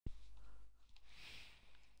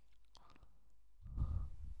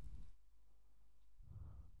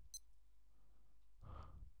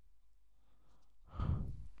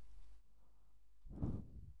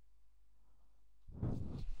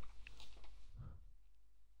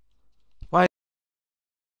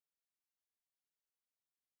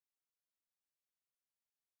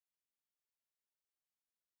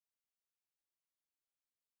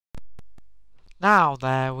Now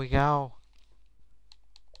there we go.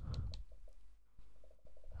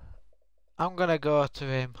 I'm gonna go to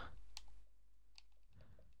him.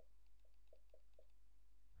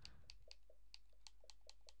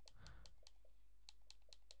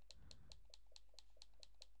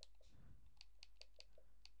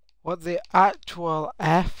 What the actual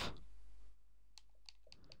F?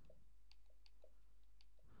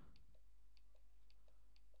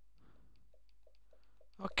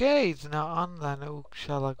 Okay, he's not on then. Who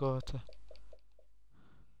shall I go to?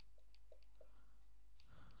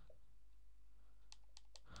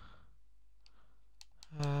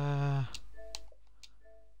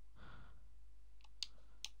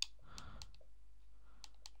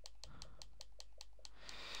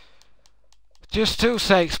 Just 2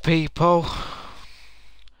 secs, people.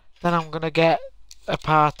 Then I'm gonna get a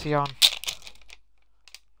party on.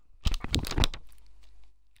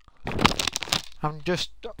 I'm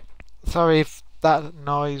just sorry if that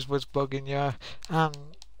noise was bugging you. I'm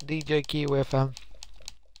DJ KIWI FM.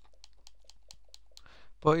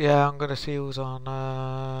 But yeah, I'm gonna see who's on.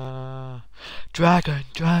 Dragon,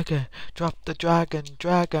 drop the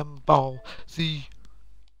Dragon Ball Z.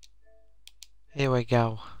 Here we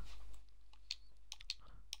go.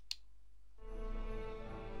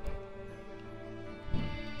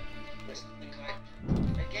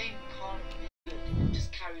 A game can't be good if it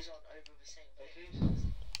just carries on over the same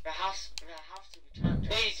thing. There has to be turn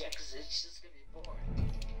because it's just gonna be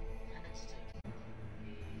boring. And it's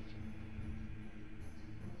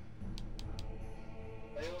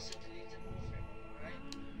but you also deleted Warframe, right?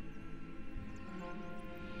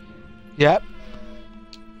 Yep.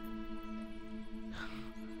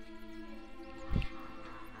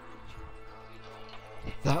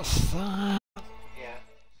 That's that. Yeah.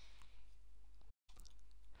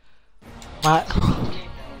 Right.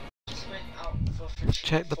 Just went out for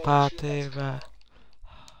Check the party there.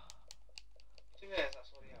 2 years,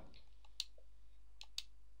 that's what he had.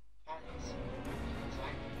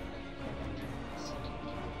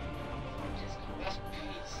 That's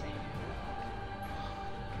PC.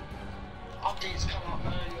 Updates come out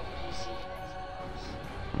early on PC and Xbox.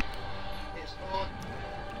 It's all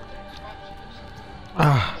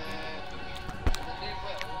Ah.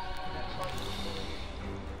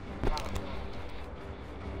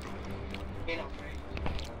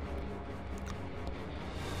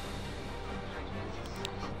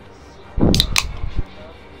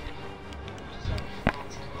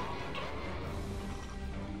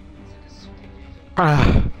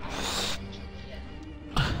 Ah.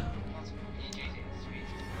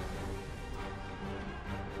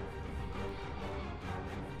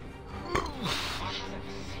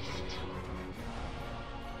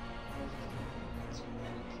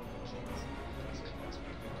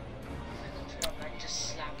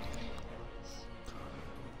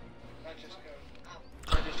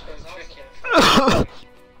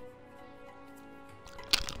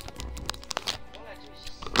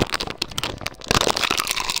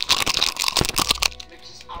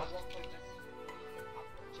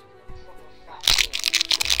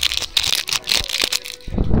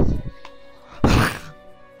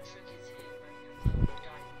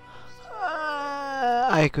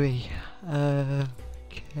 I agree.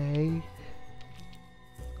 Okay.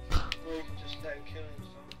 Or you can just let him kill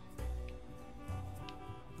himself.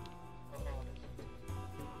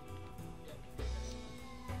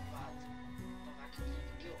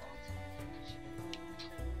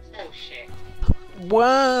 Oh shit.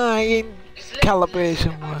 Why ain't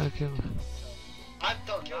calibration working? I've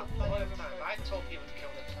done that all the time. I told people to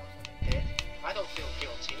kill themselves when they did. I don't feel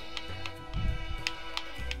guilty.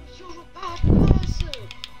 You're a bad person.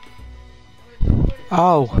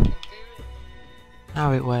 Oh.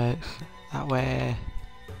 Now it works. That way.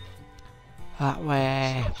 That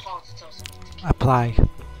way. It's not hard to tell someone to kill. Apply.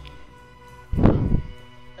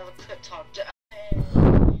 Never put time to.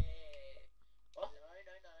 What?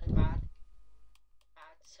 No. Bad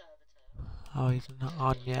servitor. Oh, he's not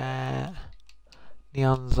on yet.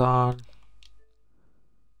 Neon's on.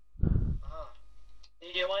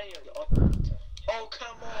 DJ, why are you on? Oh,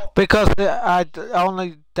 come on! Because I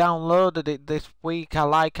only downloaded it this week. I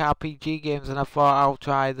like RPG games and I thought I'll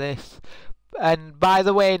try this. And by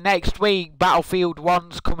the way, next week Battlefield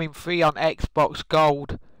 1's coming free on Xbox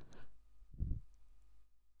Gold.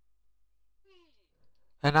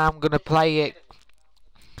 And I'm gonna play it.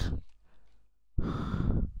 Why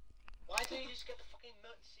don't you just get the fucking a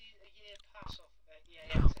year pass off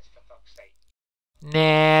EA Access for fuck's sake?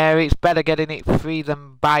 Nah, it's better getting it free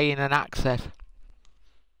than buying an access.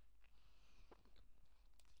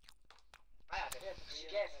 I had it for 3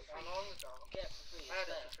 years. I had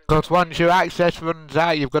it for 3 years. Because once your access runs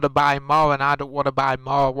out, you've got to buy more, and I don't want to buy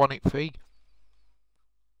more. I want it free.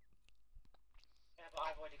 Yeah, but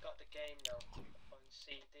I've already got the game now on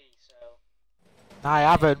CD, so. I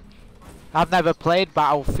haven't. I've never played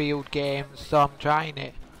Battlefield games, so I'm trying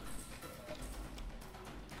it.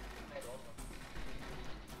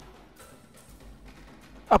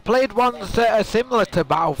 I played ones that are similar to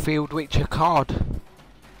Battlefield, which are COD.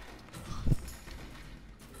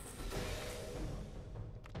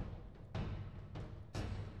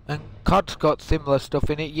 And COD's got similar stuff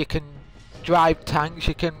in it. You can drive tanks,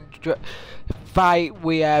 you can fight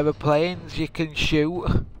with aeroplanes, you can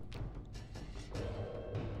shoot.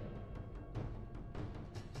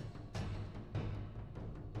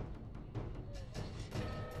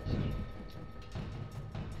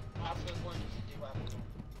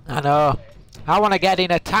 I know. I want to get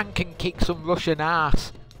in a tank and kick some Russian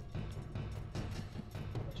ass.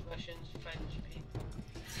 Russians, French people.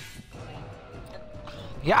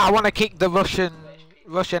 Yeah, I want to kick the Russian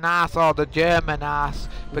ass or the German ass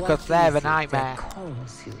because they're a nightmare. What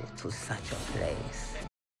calls you to such a place?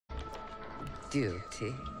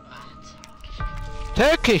 Duty.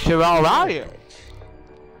 Turkish are alright.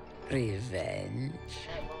 Revenge.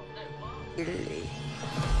 Italy.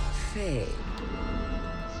 Fame.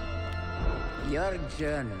 Your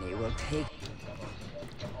journey will take.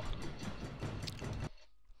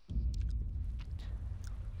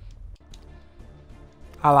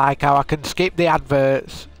 I like how I can skip the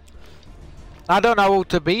adverts. I don't know who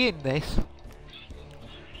to be in this.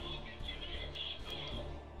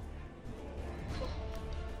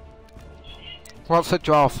 What's the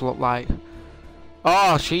dwarf look like?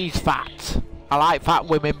 Oh, she's fat. I like fat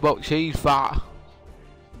women, but she's fat.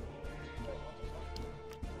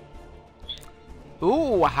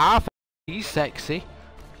 Ooh, half. He's sexy.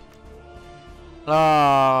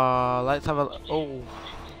 Oh, let's have a. Oh.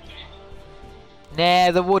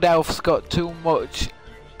 Nah, the wood elf's got too much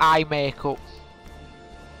eye makeup.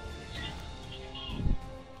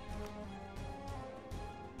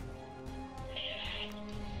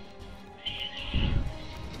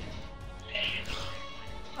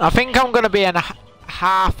 I think I'm gonna be a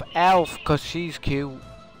half elf because she's cute.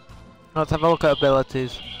 Let's have a look at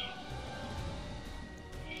abilities.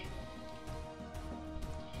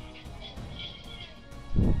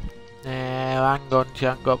 Nah, hang on, she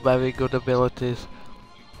ain't got very good abilities.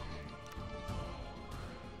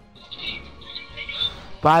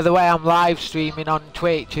 By the way, I'm live streaming on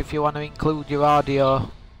Twitch if you want to include your audio.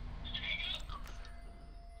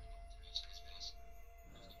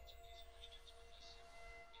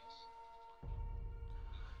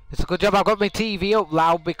 It's a good job I've got my TV up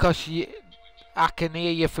loud because I can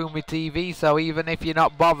hear you through my TV, so even if you're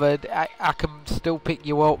not bothered, I can still pick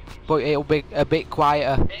you up, but it'll be a bit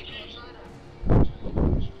quieter.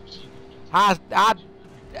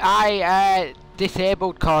 I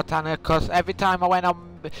disabled Cortana because every time I went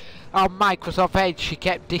on Microsoft Edge, she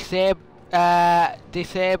kept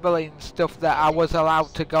disabling stuff that I was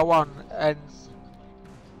allowed to go on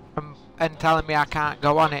and telling me I can't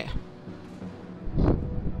go on it.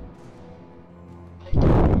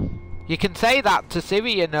 You can say that to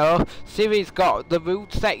Siri, you know. Siri's got the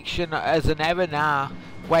rude section as an error now,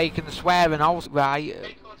 where you can swear and all. Right.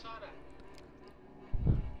 Hey Cortana.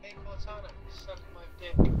 Hey Cortana, suck my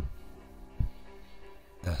dick.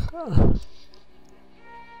 Yes, please.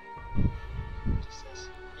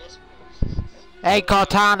 Hey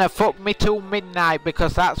Cortana, fuck me till midnight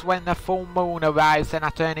because that's when the full moon arrives and I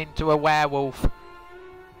turn into a werewolf.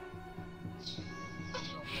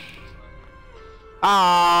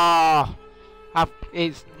 Ah,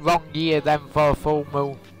 it's wrong year then for a full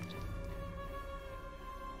moon.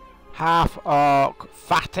 Half orc,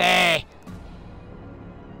 fatty.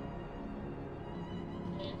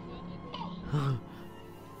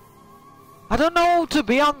 I don't know who to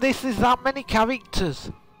be on this. There's that many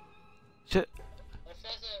characters. If there's an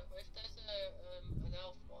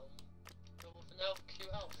elf one, with an elf, cute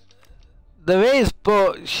elf. There is,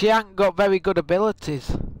 but she ain't got very good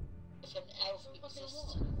abilities. If an elf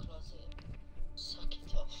exists in a closet, suck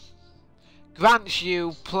it off. Grants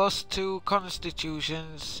you +2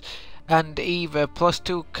 constitutions and either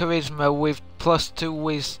 +2 charisma with +2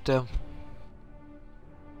 wisdom.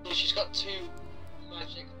 So she's got 2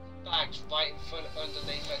 magic bags right in front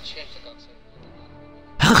underneath her chest.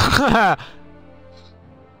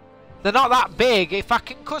 They're not that big. If I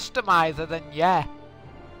can customize her, then yeah.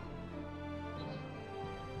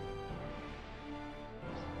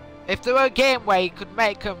 If there were a game where you could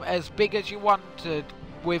make them as big as you wanted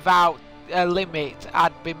without a limit,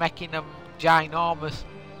 I'd be making them ginormous.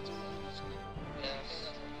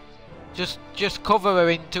 Just cover her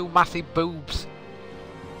in 2 massive boobs.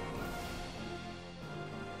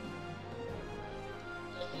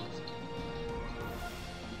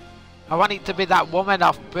 I want it to be that woman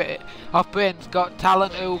off Britain's Got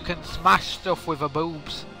Talent who can smash stuff with her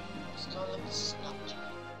boobs.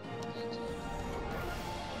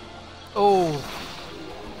 Oh.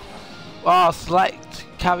 Oh, select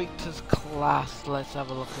characters class. Let's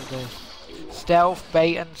have a look at this. Stealth,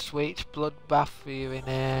 bait and switch, bloodbath, fear in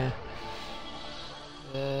air.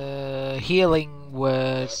 Healing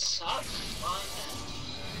word.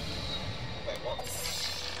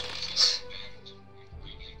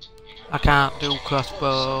 I can't do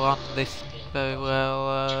crossbow on this very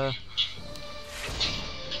well.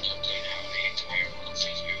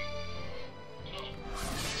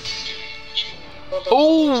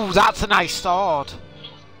 Oh, that's a nice sword.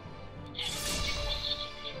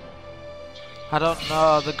 I don't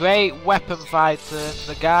know. The Great Weapon Fighter and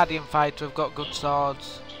the Guardian Fighter have got good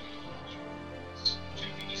swords.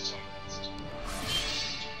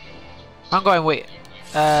 I'm going with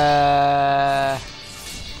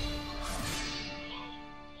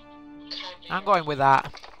I'm going with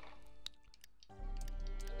that.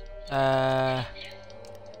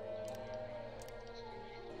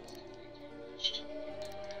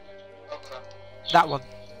 That one.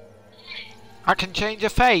 I can change a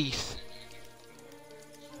face.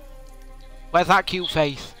 Where's that cute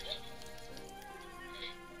face?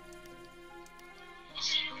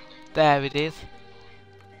 There it is.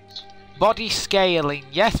 Body scaling.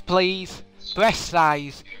 Yes, please. Breast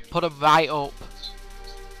size. Put them right up.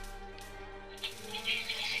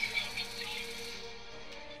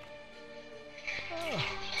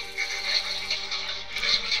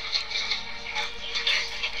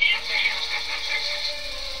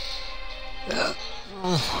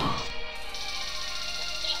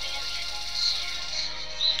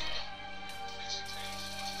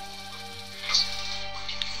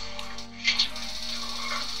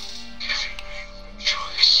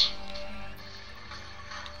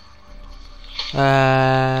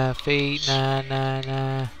 Feet,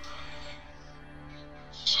 nah.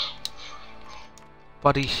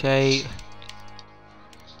 Body shape.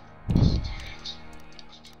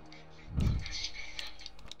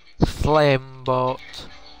 Slim, but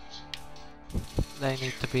they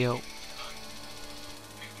need to be up.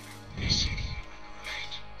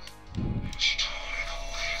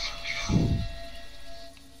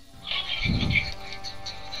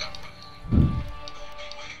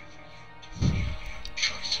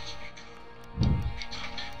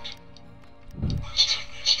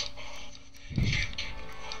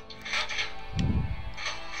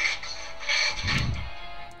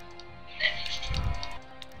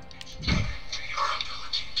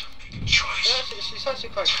 She's actually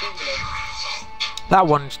quite cute, That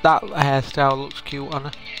hairstyle looks cute on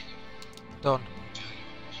her. Done.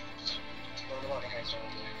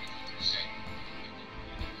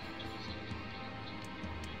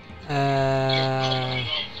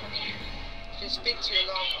 Speak to your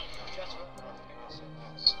love.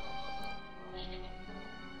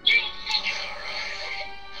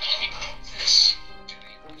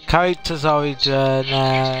 Character's origin.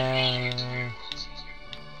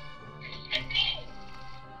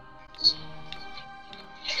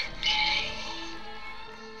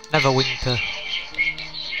 Neverwinter.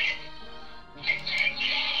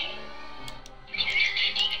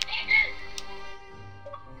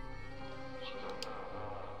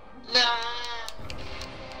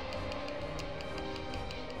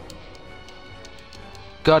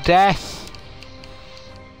 Goddess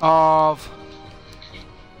of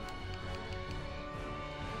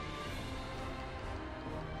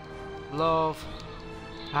love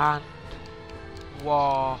and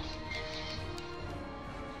war.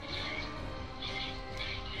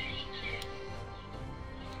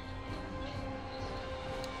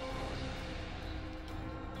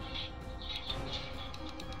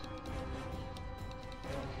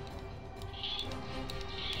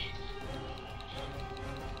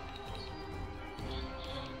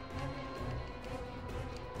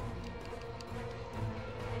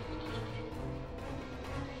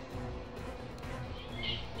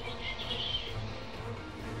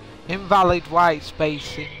 Invalid white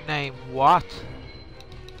space in name. What?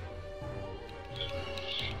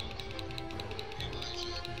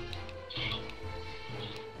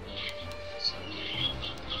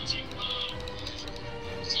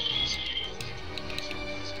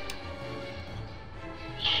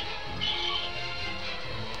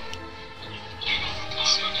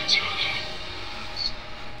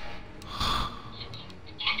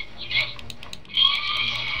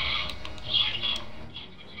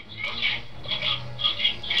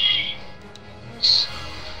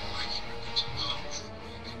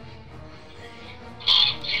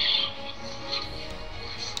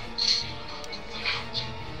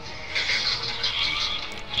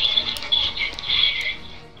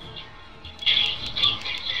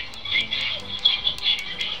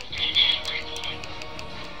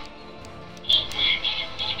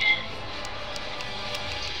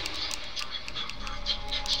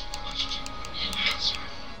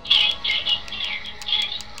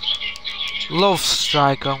 Love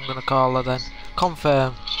Striker, I'm gonna call her then.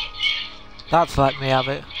 Confirm. That's let me have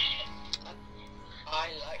it. I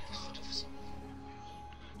like stuff.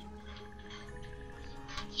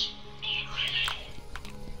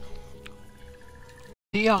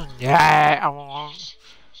 Dion, yeah, I want.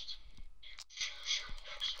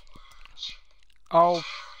 Oh,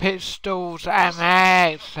 Pistols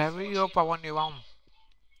MX, hurry up, I want you on.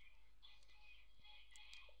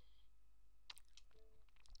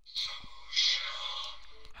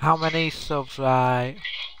 How many subs, right?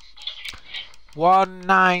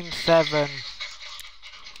 197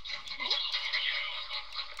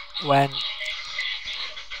 when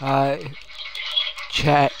I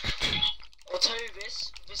checked. I'll tell you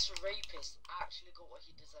this rapist actually got what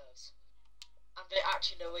he deserves. And they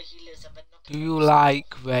actually know where he lives and they're not. Do you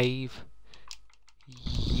like rave?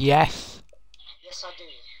 Yes. Yes, I do.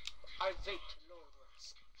 I raped Lord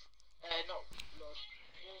once. Not Lord.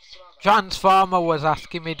 Transformer was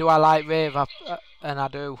asking me, do I like rave? And I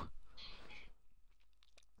do.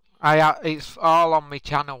 It's all on my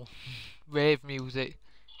channel. Rave music.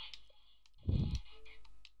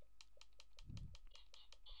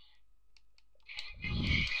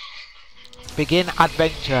 Begin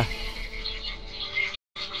adventure.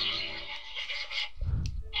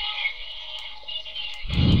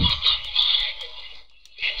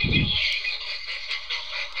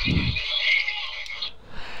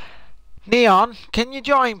 Neon, can you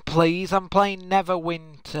join please? I'm playing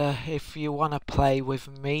Neverwinter if you want to play with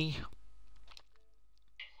me.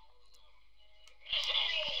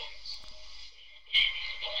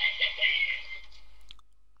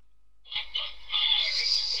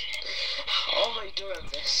 How am I doing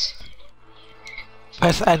this?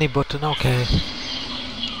 Press any button, okay.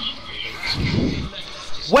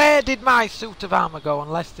 Where did my suit of armour go?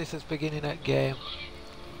 Unless this is beginning at game.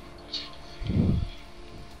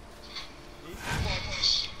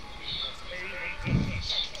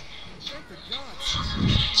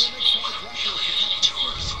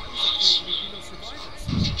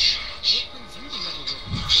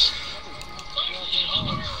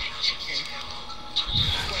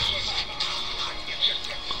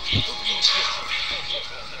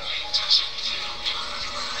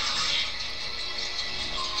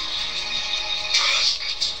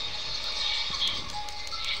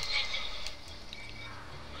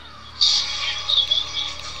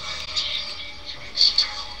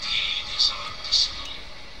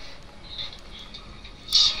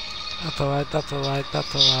 That's alright.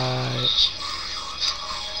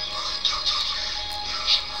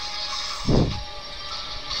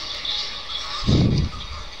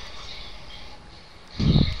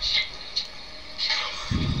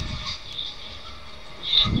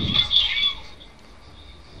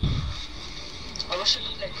 I wish I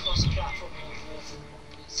could play cross-platform on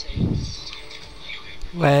PC.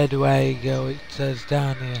 Where do I go? It says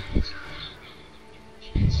down here.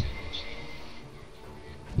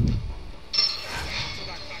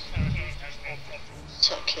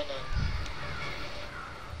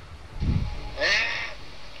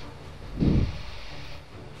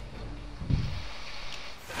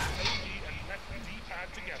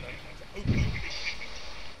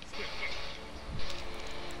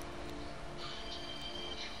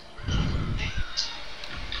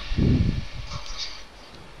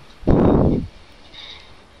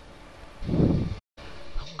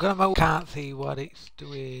 Can't see what it's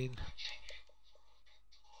doing.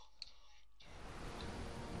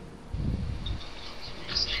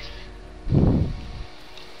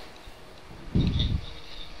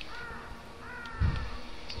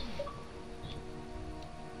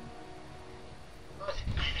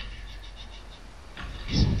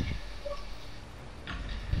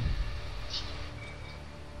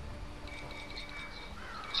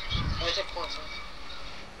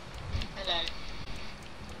 Hello.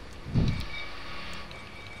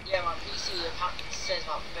 Yeah, my PC apparently says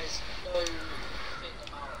that there's no thing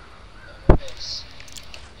about this.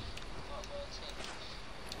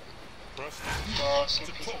 Well, some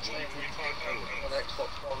people claim on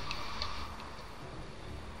Xbox One.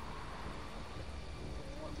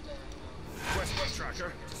 Western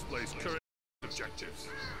tracker displays current objectives.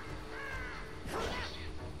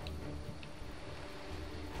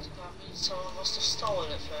 That means someone must have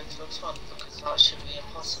stolen it for Xbox One because that should be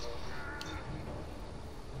impossible.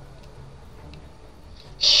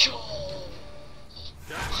 Sure.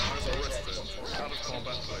 Out of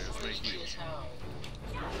combat players may heal.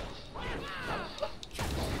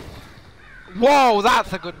 Whoa,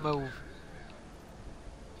 that's a good move.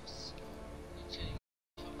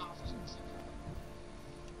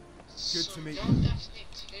 Good to meet you.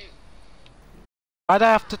 Why'd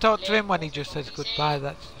I have to talk to him when he just says goodbye?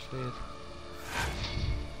 That's just weird.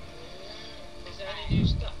 Is there any new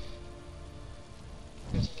stuff?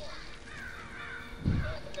 There's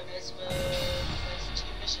two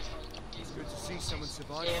missions that we can do. It's good to see someone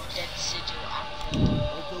survive. They have dead sigil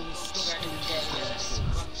Although we stopped and doing the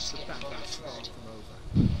the battle is far from over.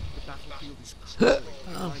 The battlefield is crawling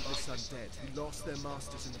with mindless undead who lost their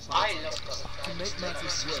masters in the I fight. love that. To make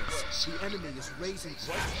matters worse, the enemy is raising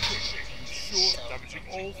quite quickly and sure damaging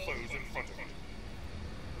all foes in front of him.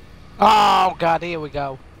 Oh god, here we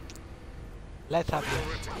go. Let's have it.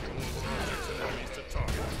 Enemies to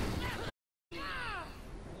target. Have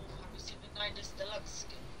you seen the Nidus Deluxe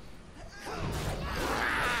skin?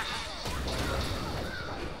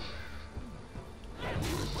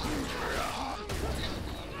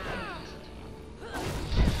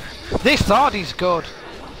 This sword is good.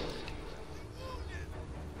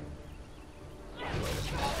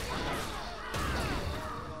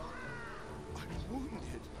 I'm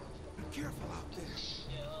wounded. Be careful out there.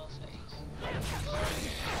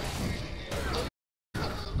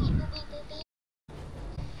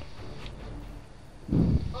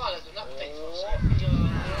 Oh, there's an update for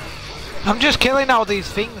us. I'm just killing all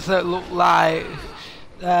these things that look like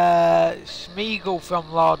Smeagol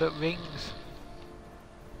from Lord of the Rings.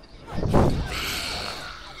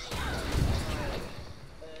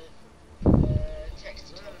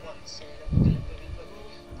 Texted him once saying that we're going to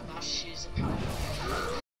be about shoes and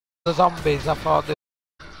The zombies, I thought they...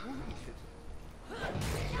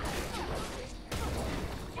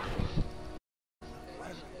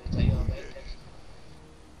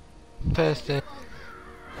 Thursday.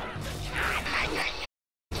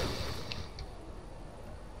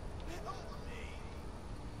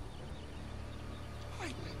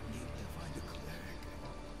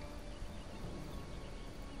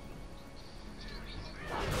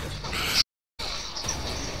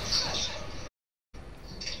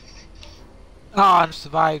 Oh, I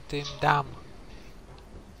survived him, damn.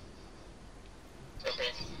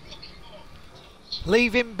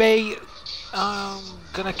 Leave him be. I'm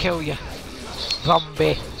gonna kill you.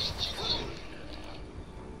 Zombie.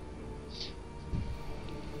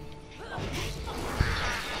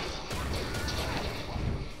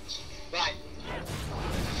 Right.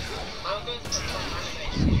 I'm going to put my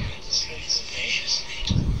animation.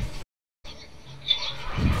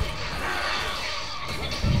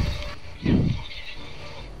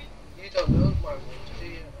 You don't know my wound, do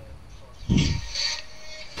you?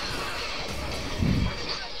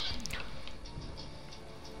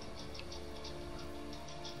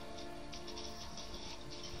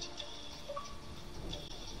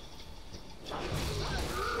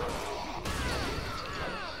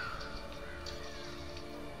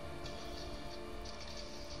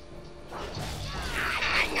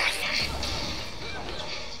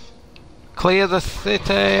 Clear the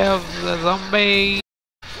city of the zombie.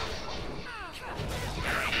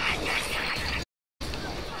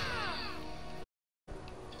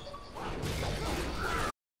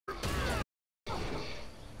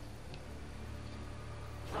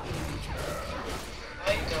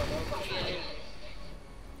 I don't know, but really.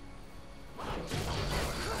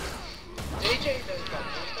 DJ knows that.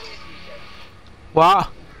 Don't you, DJ? What?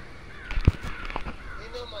 You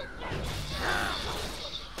know my.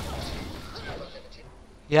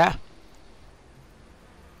 Yeah.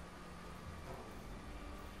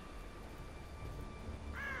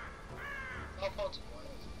 How far to go?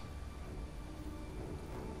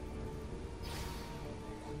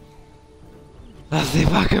 Let's see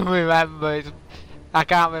if I can remember. I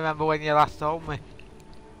can't remember when you last told me.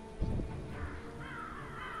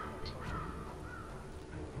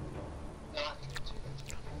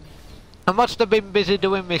 I must have been busy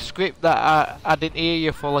doing my script that I didn't hear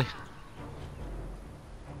you fully.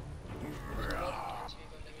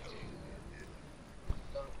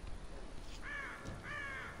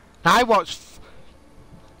 I watched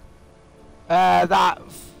that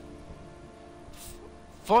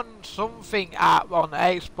Fun Something app on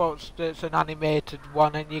Xbox that's an animated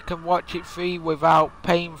one, and you can watch it free without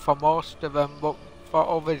paying for most of them, but for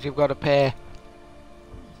others you've got to pay.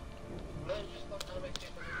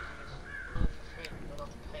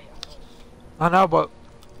 I know, but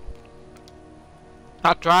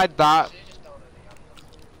I tried that.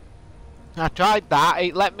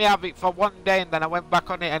 It let me have it for one day and then I went back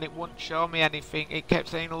on it and it wouldn't show me anything. It kept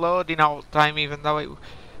saying loading all the time even though it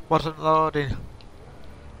wasn't loading.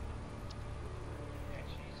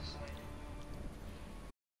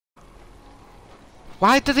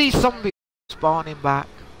 Why do these zombies spawning back?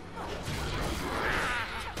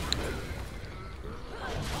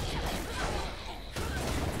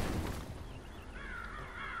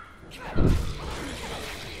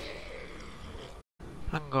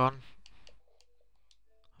 Hang on.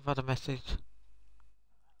 I've had a message.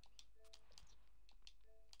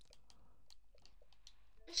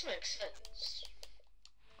 This makes sense.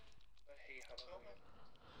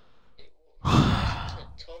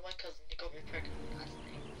 Told my cousin he got me pregnant last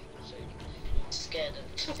night. So scared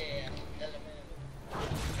of today.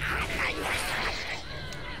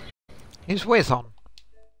 Is Wiz on?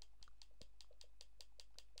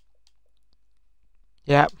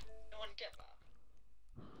 Yep. No one get that.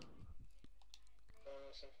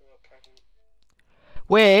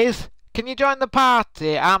 Wiz, can you join the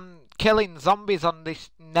party? I'm killing zombies on this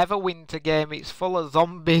Neverwinter game. It's full of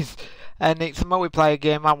zombies and it's a multiplayer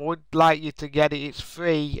game. I would like you to get it. It's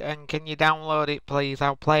free and can you download it please?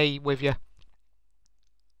 I'll play with you.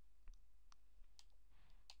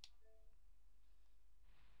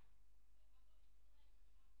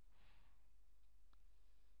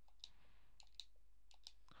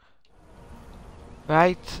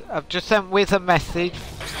 Right, I've just sent Wiz a message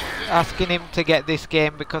asking him to get this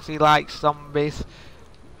game because he likes zombies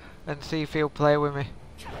and see if he'll play with me.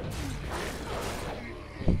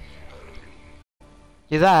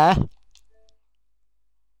 You there?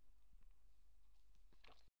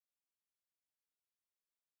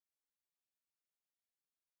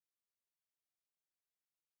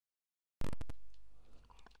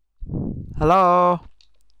 Hello?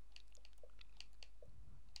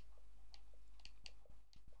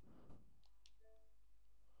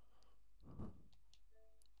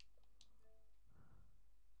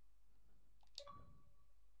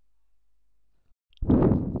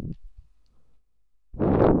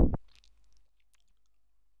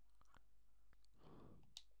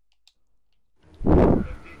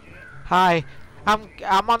 Hi,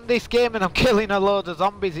 I'm on this game and I'm killing a load of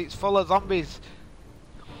zombies. It's full of zombies.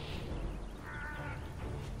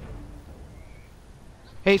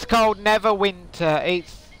 It's called Neverwinter.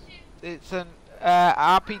 It's an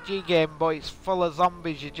RPG game, but it's full of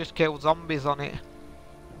zombies. You just kill zombies on it.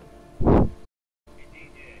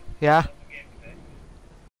 Yeah.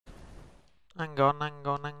 Hang on.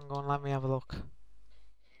 Let me have a look.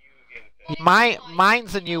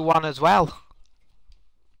 Mine's a new one as well.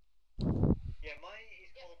 Yeah, mine is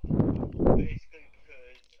called basically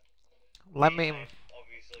because Let me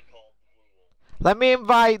obviously called Blue. let me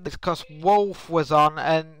invite this because Wolf was on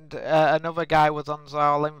and another guy was on, so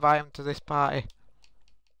I'll invite him to this party.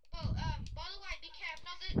 Oh, by the way, be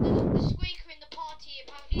careful. The squeaker in the party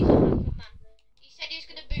apparently is a hacker man. He said he was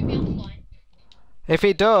going to boot me offline. If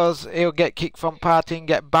he does, he'll get kicked from party and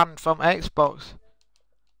get banned from Xbox.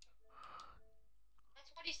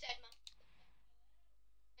 That's what he said, man.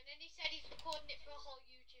 And then he said he's recording it for a whole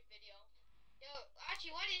YouTube video. Yo,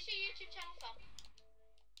 actually, what is your YouTube channel, fam?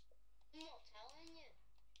 I'm not telling you.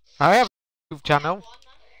 I have a YouTube channel.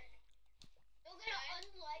 You're gonna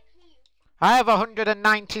unlike me. I have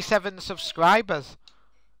 197 subscribers.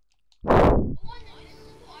 Oh, I know.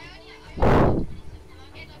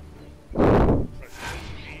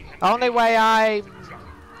 I only Only way I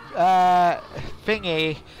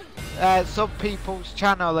thingy sub people's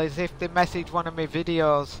channel is if they message one of my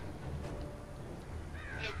videos.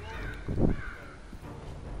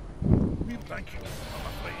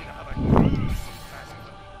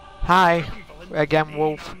 Hi, again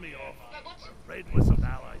Wolf.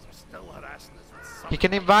 You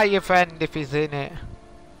can invite your friend if he's in it.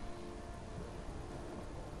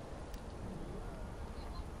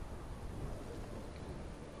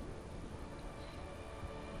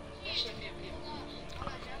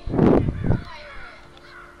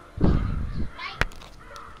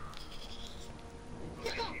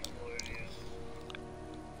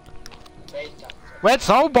 Where'd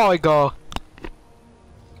Soul Boy go?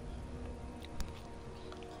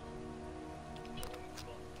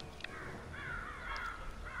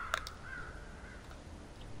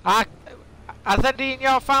 Has any in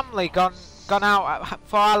your family gone out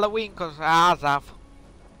for Halloween? Cause ours have.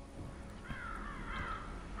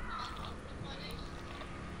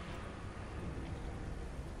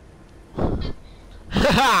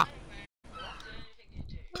 Haha.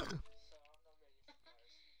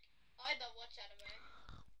 I don't watch anime.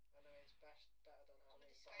 Anime's better than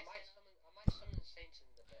Halloween. I might summon Satan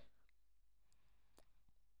in a bit.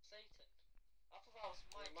 Satan? I thought that was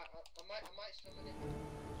I might summon it.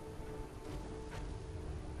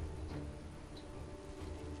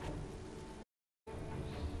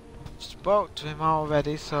 Spoke to him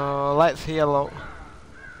already, so let's hear look.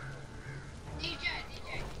 DJ.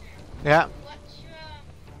 Yeah. What's your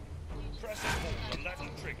Press and hold the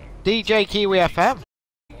left trigger. DJ KIWI FM.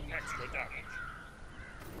 Extra damage.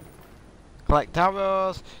 Collect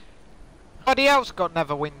arrows. Anybody else got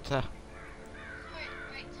Neverwinter?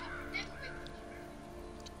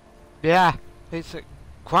 Yeah, it's a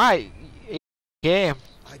quite a game.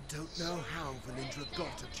 I don't know how Valindra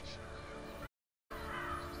got it.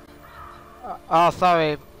 Oh,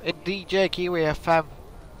 sorry, it's DJ KIWI FM.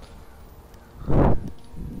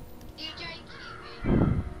 DJ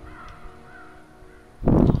Kiwi.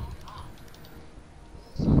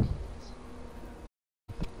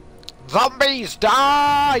 Zombies,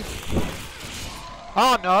 die!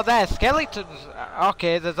 Oh no, they're skeletons.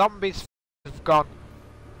 Okay, the zombies have gone.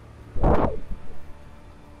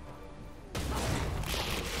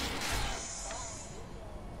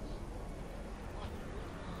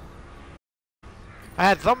 I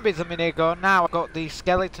had zombies a minute ago, now I've got these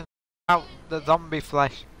skeletons out the zombie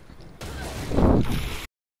flesh.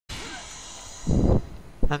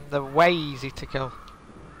 And they're way easy to kill.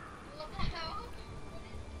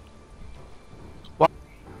 What?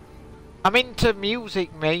 I'm into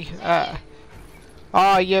music, me.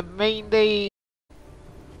 Oh, you mean the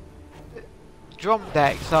drum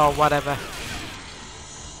decks or whatever?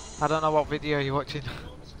 I don't know what video you're watching.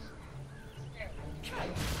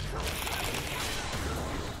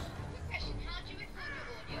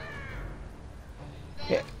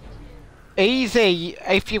 Easy.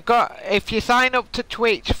 If you sign up to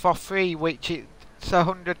Twitch for free, which it's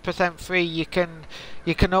 100% free, you can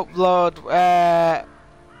upload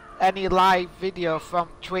any live video from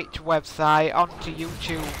Twitch website onto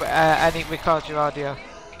YouTube, and it records your audio.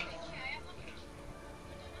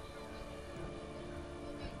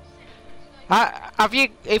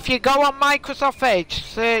 If you go on Microsoft Edge,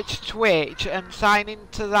 search Twitch and sign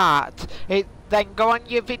into that, then go on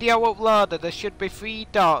your video uploader, there should be 3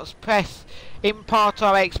 dots, press import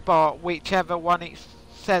or export, whichever one it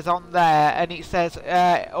says on there, and it says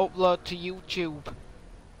upload to YouTube.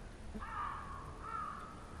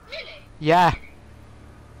 Really? Yeah.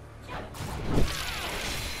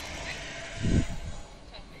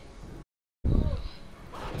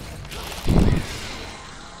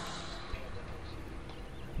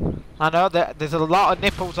 I know that there's a lot of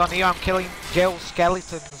nipples on here. I'm killing jail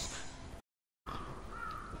skeletons.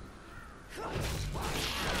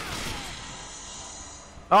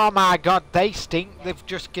 Oh my god, they stink. They've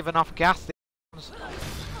just given off gas.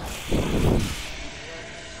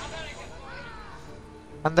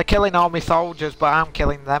 And they're killing all my soldiers, but I'm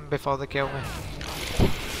killing them before they kill me.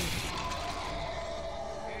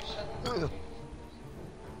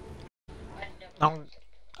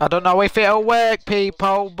 I don't know if it'll work,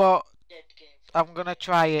 people, but I'm gonna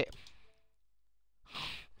try it.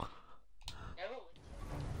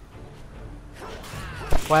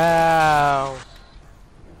 Wow.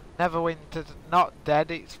 Neverwinter's not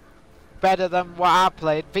dead, it's better than what I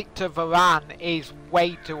played. Victor Varan is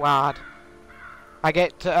way too hard. I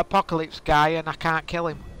get to Apocalypse Guy and I can't kill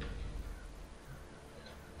him.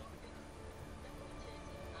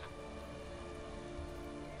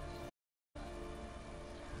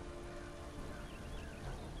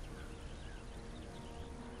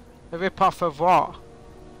 A rip-off of what?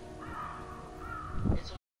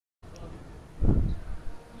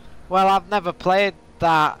 Well, I've never played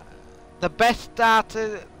that. The best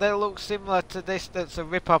starter that looks similar to this that's a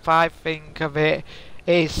rip-off, I think, of it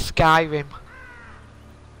is Skyrim.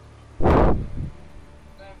 You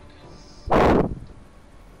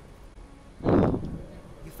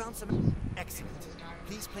found some excellent.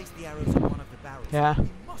 Please place the arrows in one of the barrels. Yeah. You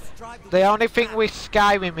must drive The only thing with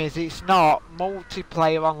Skyrim is it's not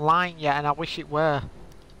multiplayer online yet, and I wish it were.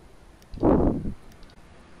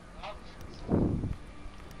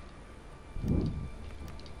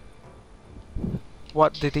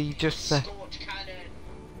 What did he just say?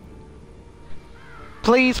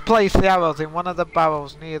 Please place the arrows in one of the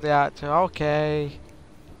barrels near the archer. Okay.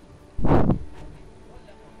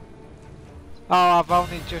 Oh, I've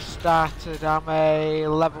only just started. I'm a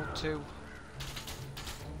level 2.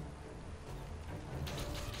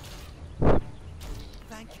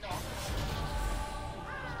 Thank you.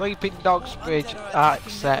 Sleeping Dogs Bridge,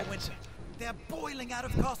 accept. They're boiling out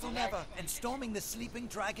of Castle Never and storming the Sleeping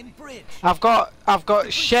Dragon Bridge. I've got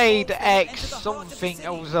Shade X something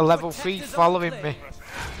who's a level 3 following me.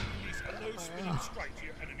 Straight to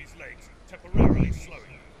your enemy's legs, temporarily slowing.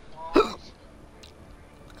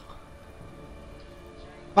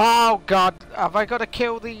 Oh god, have I got to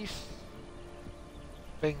kill these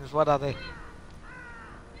things? What are they?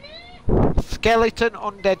 Skeleton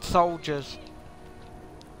undead soldiers.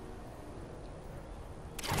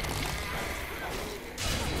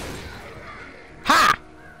 Ha!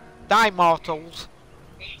 Die, mortals.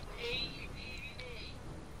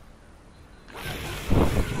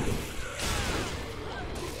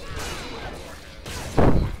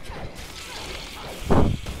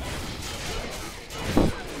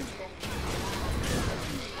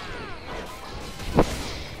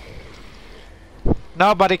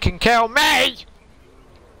 Nobody can kill me!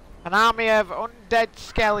 An army of undead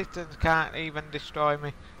skeletons can't even destroy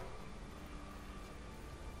me.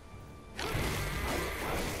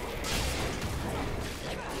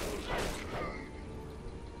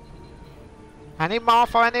 Any more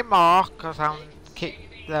for any more, cause I'll kick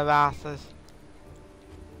their asses.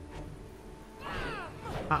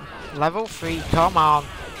 Level 3, come on.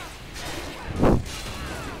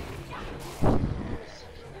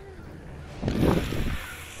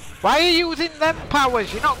 Why are you using them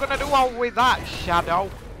powers? You're not gonna do all with that,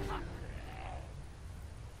 Shadow.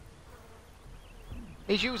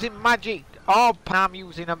 He's using magic orb, I'm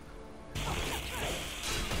using them.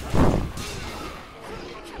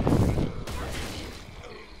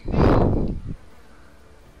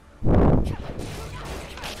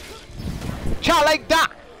 Shot like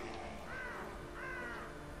that!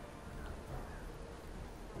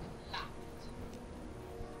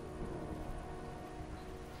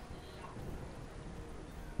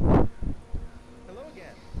 Hello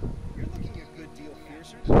again. You're looking a good deal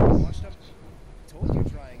fiercer than you washed up. Told you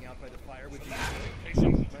drying out by the fire would be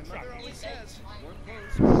good. My mother always says, warm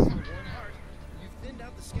clothes make for a warm heart. You've thinned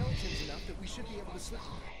out the skeletons enough that we should be able to slip.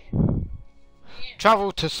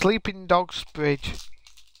 Travel to Sleeping Dog's Bridge.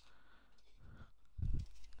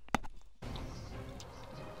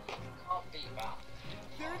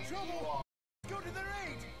 They're in trouble! Go to their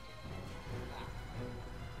aid!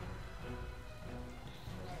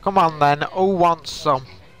 Come on then, who wants some?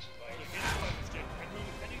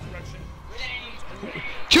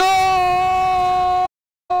 Joy!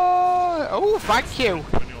 Oh, thank you.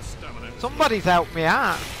 Somebody's helped me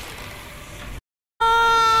out.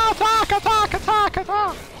 Ah, attack, attack, attack,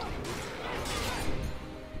 attack!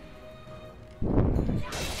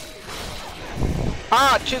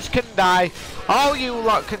 Archers can die. All you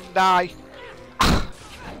lot can die.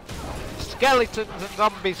 Skeletons and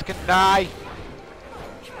zombies can die.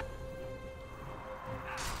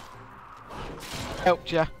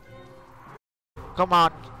 Helped you. Come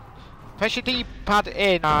on. Press your D-pad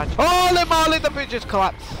in and... Holy moly, the bridge has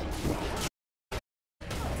collapsed.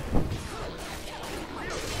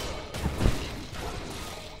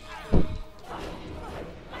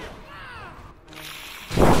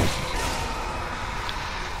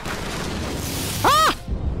 Ah!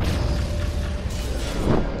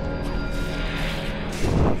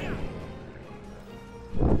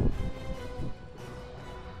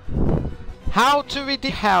 How to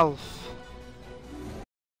redeem health.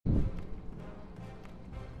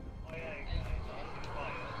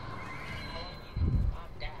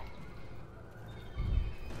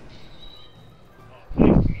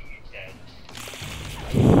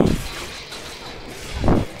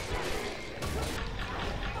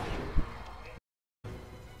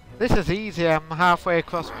 This is easy, I'm halfway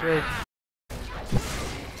across the bridge.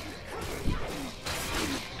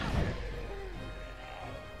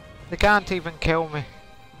 They can't even kill me.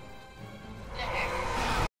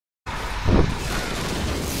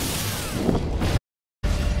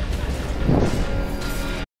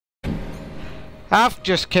 I've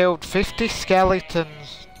just killed 50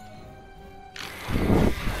 skeletons.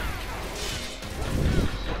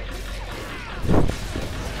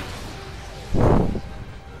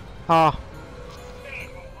 Oh.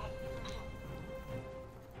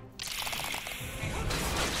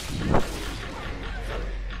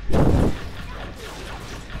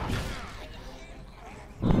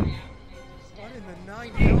 What in the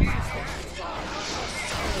 9 hells is that?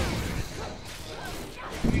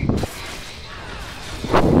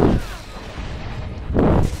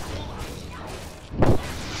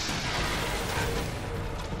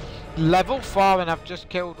 Level 4 and I've just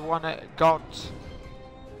killed one at Gods.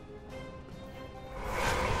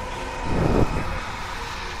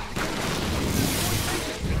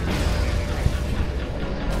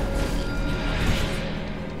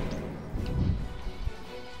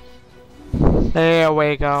 There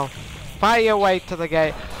we go. Fight your way to the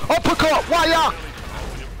gate. Uppercut! Wire!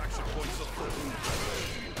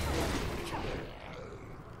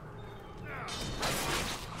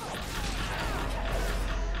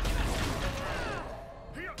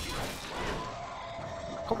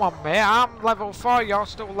 Come on, mate. I'm level 4. You're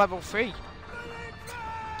still level 3.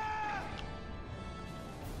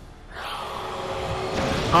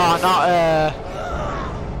 Oh, not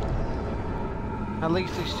at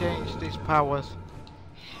least he's changed his powers.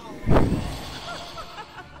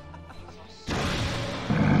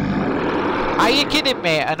 Are you kidding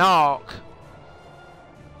me? An orc?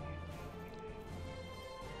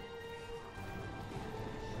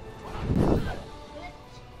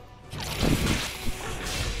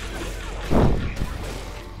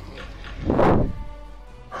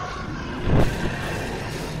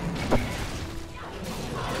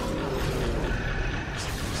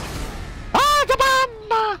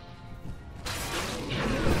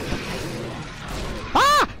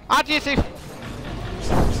 do you see?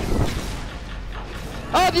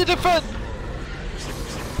 How do you defend?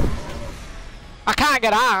 I can't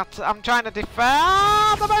get out. I'm trying to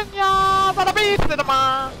defend the vineyard and the beast of the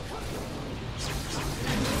man.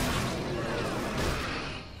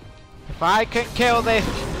 If I can kill this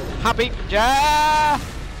Habinger.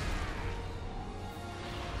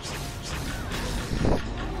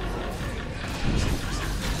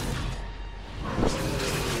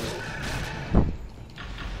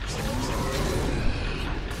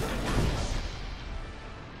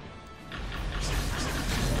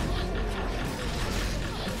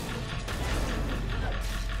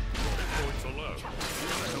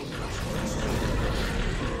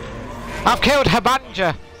 I've killed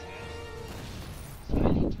Habanja.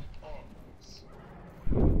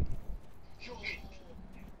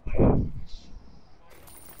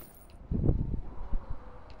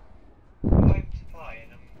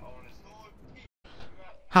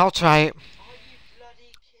 I'll try it.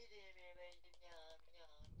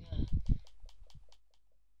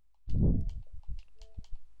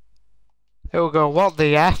 Here we go, what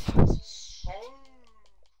the F?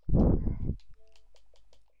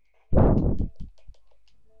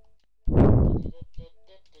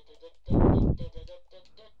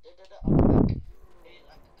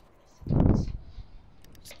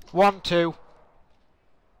 One, two.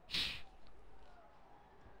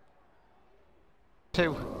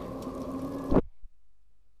 Two.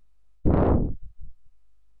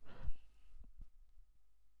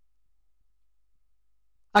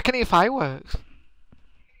 I can hear fireworks.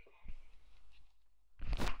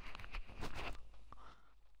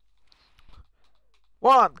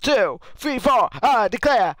 One, two, three, four. I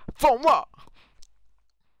declare from what?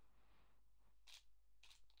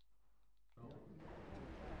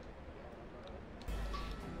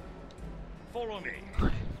 Follow me.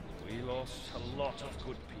 We lost a lot of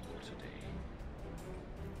good people today.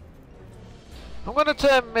 I'm gonna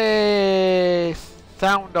turn my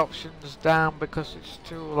sound options down because it's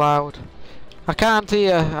too loud. I can't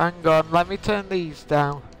hear. Hang on, let me turn these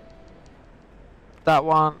down. That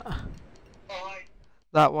one.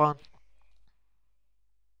 That one.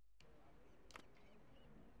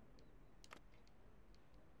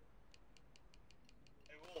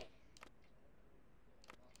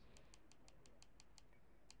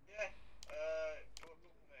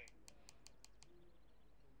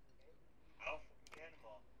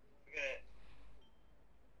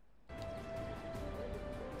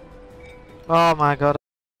 Oh my god.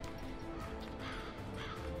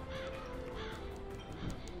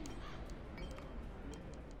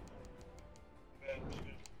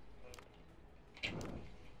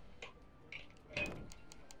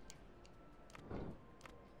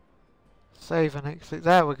 Save and exit.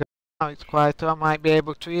 There we go. Now it's quieter. I might be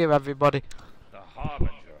able to hear everybody. The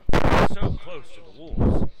Harbinger, so close to the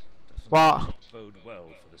walls, What? bode well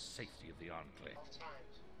for the safety of the Enclave.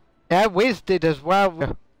 Yeah, Wiz did as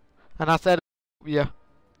well. And I said, yeah.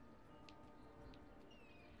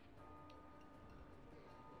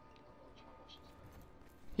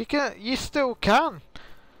 You still can.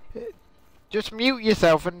 Just mute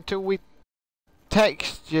yourself until we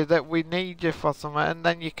text you that we need you for something, and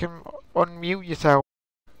then you can unmute yourself.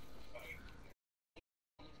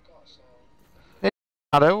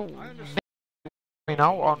 I don't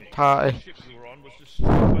know on party. The ship you were on was destroyed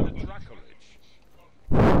by the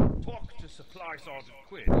Dracolich. Talk to Supply Sergeant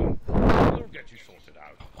Quinn. He'll get you sorted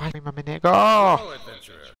out. Why a minute ago? Oh.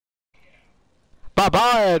 adventurer. Bye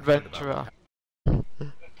bye, adventurer.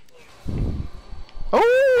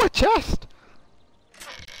 Oh, a chest!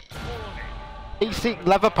 Basic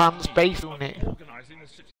leather pants, base unit. Organizing the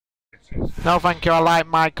city. No, thank you. I like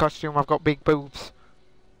my costume. I've got big boobs.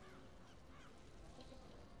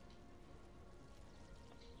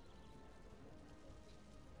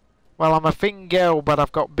 Well, I'm a thin girl, but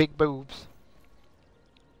I've got big boobs.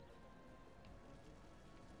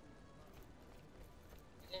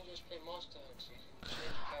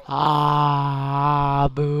 Ah,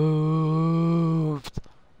 boobs.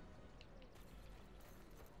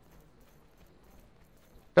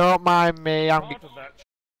 Don't mind me. I'm Part of that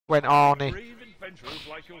went on it. brave adventurers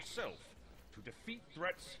like yourself to defeat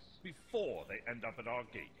threats before they end up at our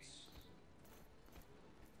gates.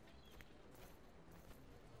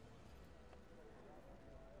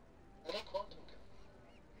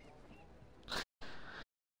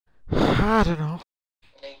 I don't know.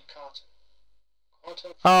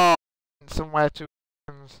 Oh, somewhere to.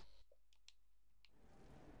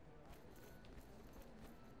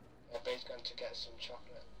 Everybody's going to get some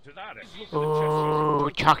chocolate. To that end, look at Oh,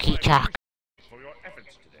 the chest Chucky Chuck. for your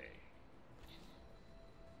efforts today.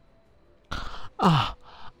 Ah,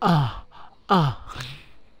 Ah, ah.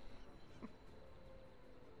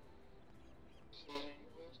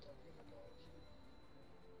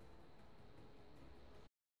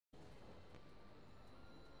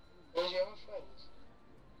 Where's your other friends?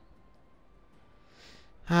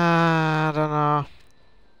 I don't know.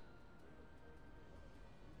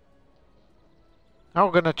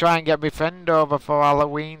 I'm gonna try and get my friend over for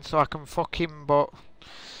Halloween so I can fuck him, but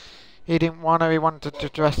he didn't want to, he wanted to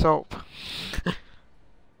dress up.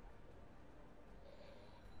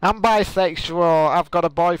 I'm bisexual, I've got a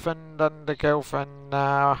boyfriend and a girlfriend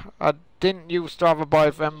now. I didn't used to have a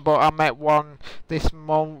boyfriend, but I met one this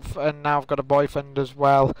month and now I've got a boyfriend as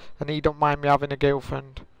well, and he don't mind me having a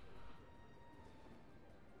girlfriend.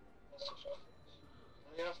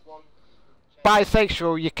 You have one.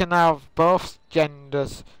 Bisexual, you can have both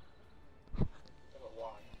genders. I don't know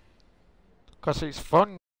why. Because it's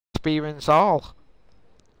fun, experience all.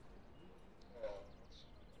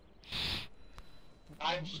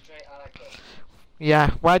 I'm straight, I like girls.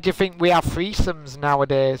 Yeah, why do you think we have threesomes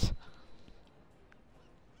nowadays?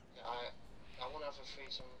 Yeah, I want to have a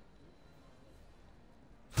threesome.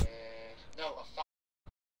 No, a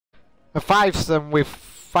A fivesome with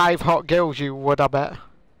 5 hot girls you would, I bet.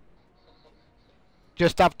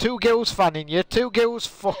 Just have 2 girls fanning you, 2 girls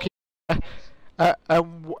fucking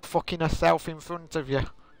fucking herself in front of you.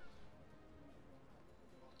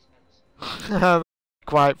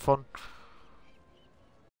 Quite fun.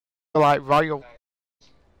 Like royal.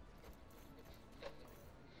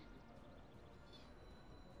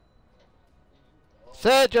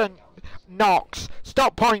 Sergeant Knox,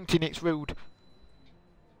 stop pointing, it's rude.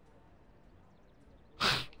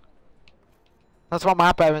 That's what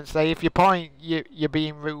my parents say. If you point, you're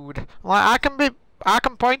being rude. Like I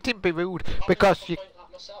can point and be rude because you.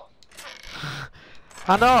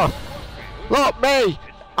 I know. Look me.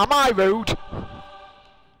 Am I rude?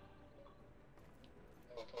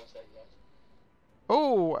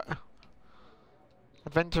 Oh.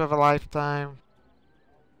 Adventure of a lifetime.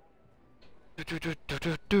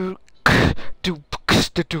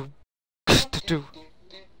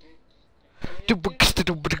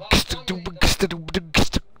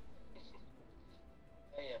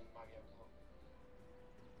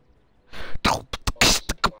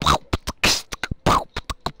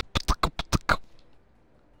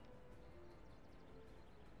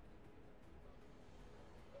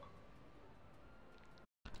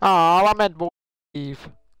 Oh, I meant leave.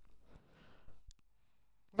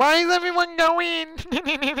 Why is everyone going?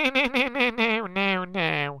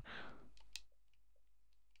 No.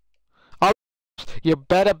 Oh, you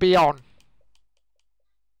better be on.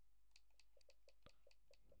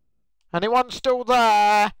 Anyone still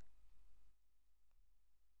there?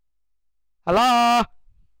 Hello?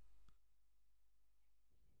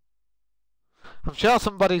 I'm sure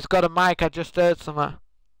somebody's got a mic, I just heard something.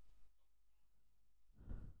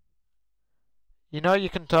 You know you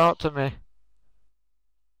can talk to me.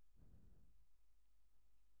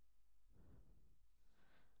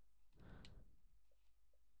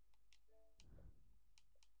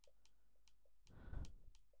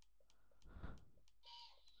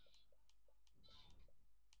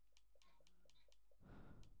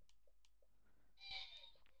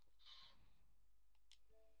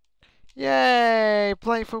 Yay!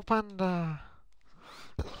 Playful Panda.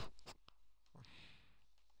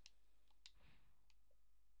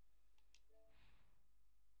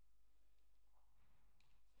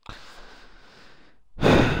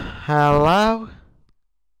 Hello?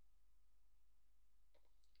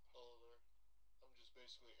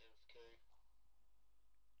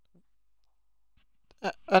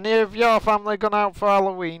 Any of your family gone out for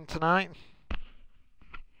Halloween tonight? I'm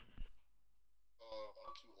too old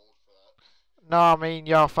for that. No, I mean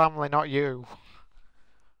your family, not you.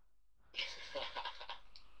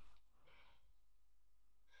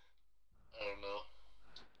 I don't know.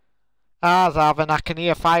 Ours have, and I can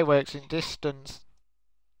hear fireworks in distance.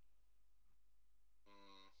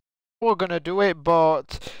 We're gonna do it,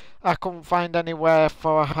 but I couldn't find anywhere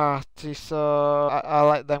for a party, so I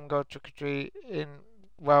let them go trick-or-treating.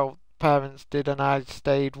 Well, parents did, and I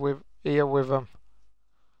stayed here with them.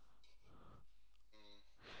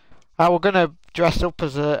 I was gonna dress up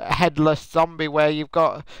as a headless zombie, where you've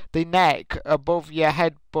got the neck above your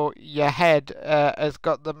head, but your head has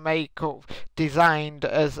got the makeup designed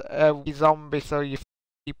as a zombie, so you freak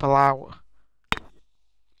people out.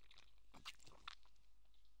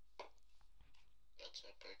 That's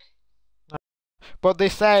epic. But they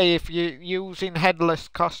say if you're using headless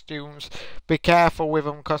costumes, be careful with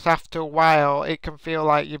them, because after a while it can feel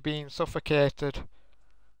like you're being suffocated.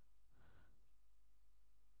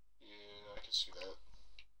 Yeah, I can see that.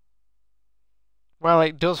 Well,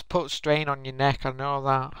 it does put strain on your neck, I know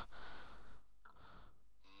that.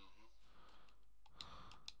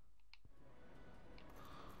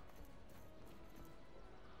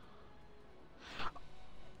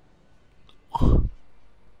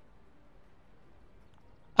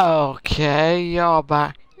 Okay, you're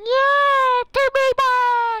back. Yeah, take me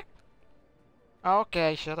back!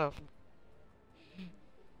 Okay, shut up.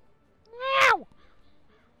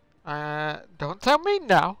 Don't tell me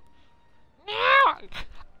now. No!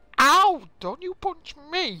 Ow! Don't you punch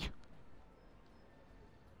me!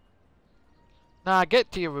 Now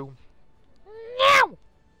get to your room. No!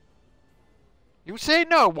 You say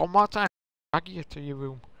no one more time. I'll get you to your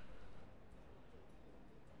room.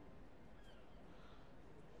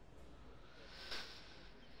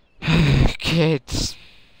 Kids.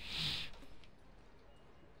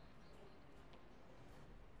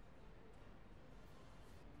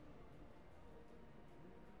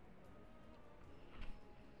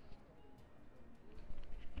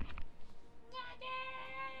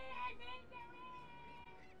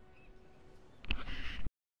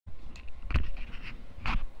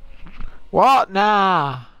 What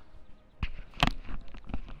now?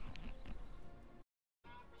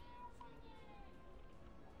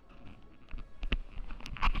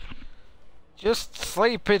 Just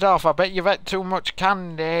sleep it off. I bet you've had too much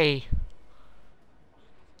candy.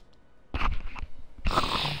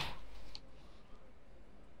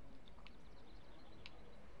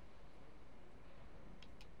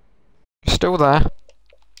 You still there?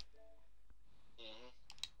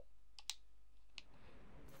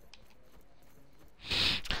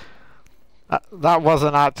 That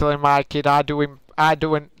wasn't actually my kid. I do an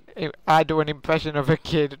impression of a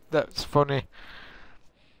kid that's funny.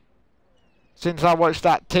 Since I watched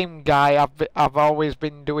that Tim guy, I've always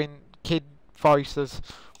been doing kid voices.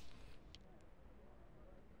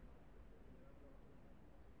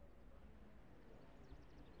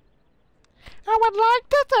 I would like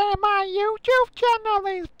to say my YouTube channel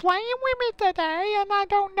is playing with me today and I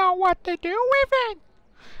don't know what to do with it.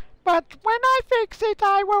 But when I fix it,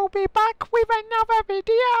 I will be back with another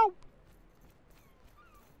video.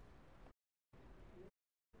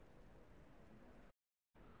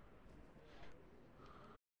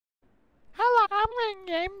 Hello, I'm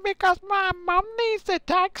ringing because my mum needs a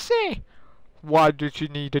taxi. Why does she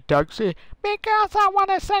need a taxi? Because I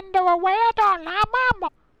want to send her away. I don't like my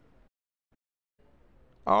mum.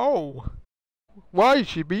 Oh. Why is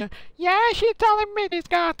she being... Yeah, she's telling me she's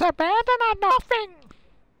got to bed and I nothing.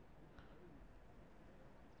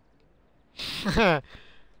 I'm a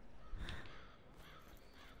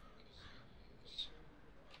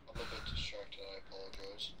bit distracted, I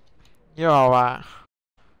apologize. You're alright.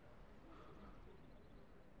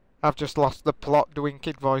 I've just lost the plot doing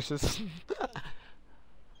kid voices. Me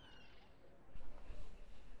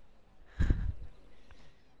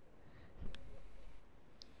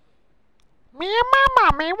and my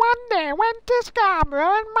mummy one day went to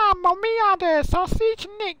Scarborough and my mummy had her sausage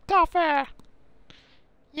nicked off her.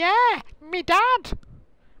 Yeah, me dad.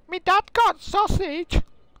 Me dad got sausage.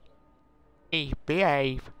 Hey,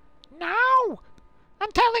 behave. No!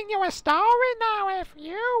 I'm telling you a story now, if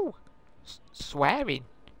you... swearing.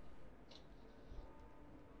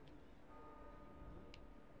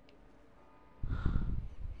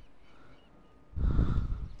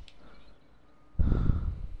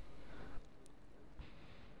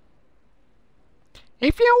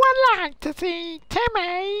 If you would like to see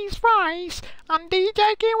Timmy's voice on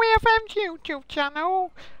DJ KIWI FM's YouTube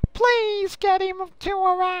channel, please get him to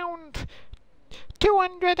around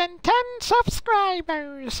 210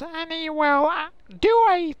 subscribers and he will do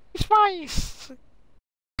a voice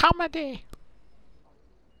comedy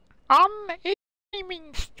on his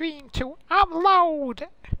streaming stream to upload.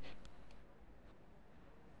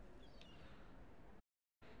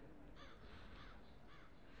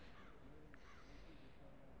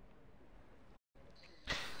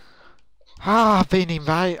 I've been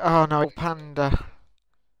invited. Oh no, Panda.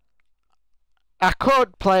 I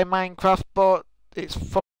could play Minecraft, but it's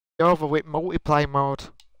fucking over with multiplayer mode.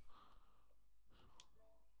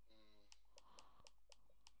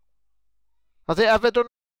 Has it ever done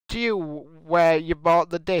to you where you bought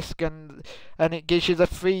the disc and it gives you the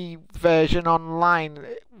free version online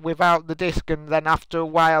without the disc, and then after a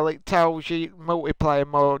while it tells you multiplayer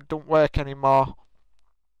mode don't work anymore?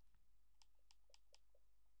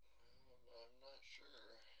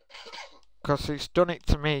 Because it's done it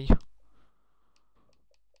to me.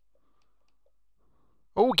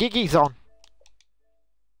 Oh, Giggy's on.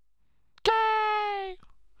 Okay.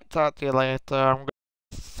 Talk to you later. I'm going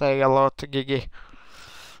to say hello to Giggy.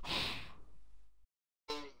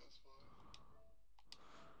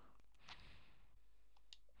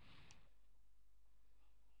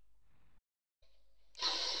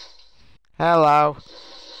 Hello.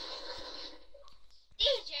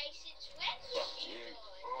 DJ, since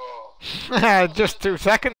when you Just 2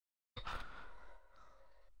 seconds.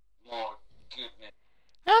 My goodness.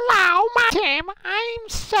 Hello, my Tim. I'm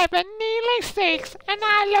 7, nearly 6, and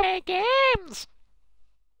I love games.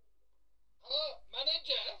 Hello, my name's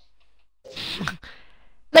Jeff.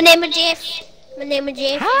 My name is Jeff. My name is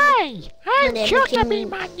Jeff. Hi, I'm name is Chuck to Tim. be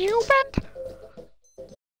my new band.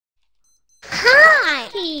 Hi.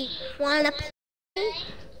 Wanna play?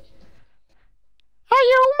 Are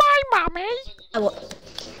you my mummy?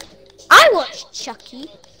 I watch Chucky.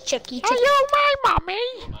 Chucky. Are you my mummy?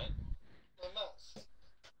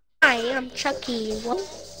 I am Chucky. What?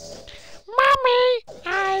 Mummy,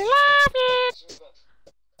 I love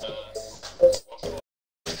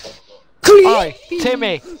you. Oi,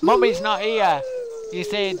 Timmy, Mummy's not here. You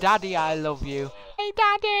say, Daddy, I love you. Hey,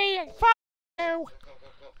 Daddy, fuck you.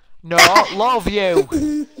 No, love you.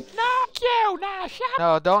 Not you, now shut up.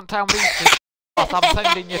 No, don't tell me to off. I'm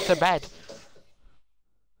sending you to bed.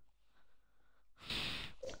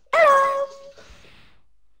 Hello.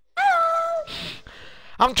 Hello.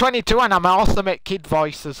 I'm 22 and I'm awesome at kid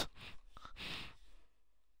voices.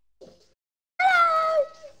 Hello.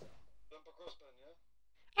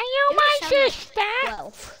 Are you my sister?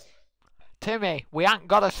 12. Timmy, we ain't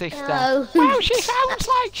got a sister. No. Well, she sounds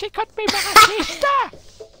like she could be my sister.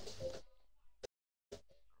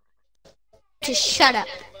 Just shut up.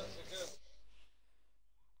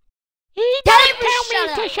 He Tell don't him to tell shut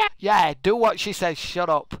me to up. shut. Yeah, do what she says. Shut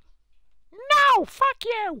up. No, fuck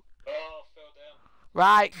you. Oh, fell down.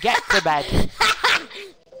 Right, get to bed.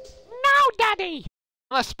 No, Daddy.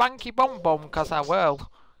 I'm a spanky bum bum, cause I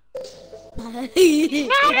will. No, hear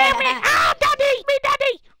me. Ah, Daddy, me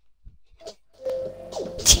Daddy.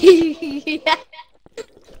 He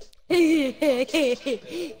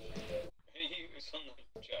was on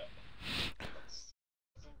the chat.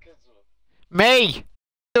 Some kids were. Me,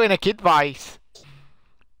 doing a kid voice.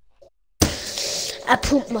 I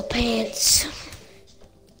pooped my pants.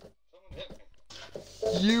 Someone hit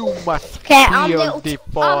me. You must Okay, feel the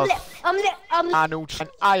force. I'm Arnold, and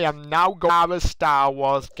I am now going to a Star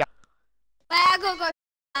Wars guy. I go.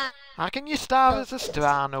 How can you star as a Star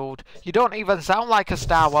Arnold? You don't even sound like a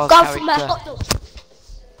Star Wars Go for my character. hot dog.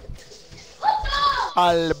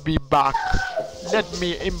 I'll be back. Let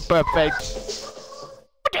me imperfect.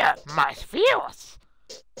 My fierce.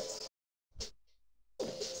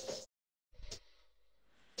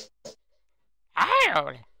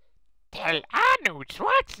 I'll tell Arnold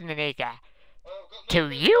Schwarzenegger to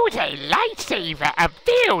use a lightsaber and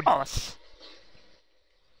field us.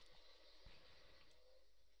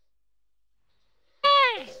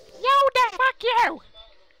 Yoda, fuck you!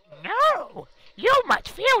 No! You must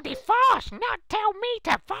feel the force, not tell me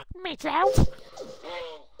to fuck myself!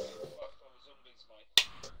 Whoa. Fuck, zombies, mate.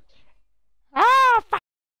 Oh, fuck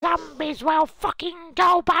zombies will fucking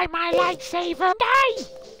go by my lightsaber! Die!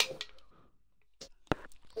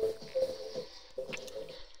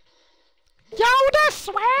 Yoda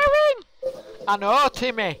swearing! I know,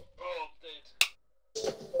 Timmy. Oh, I'm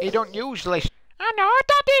dead. He don't usually. I know,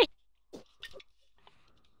 Daddy!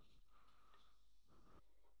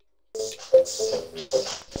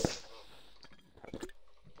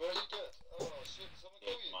 Where are you dead? Oh, shit, someone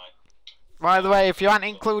kill you. By the way, if you haven't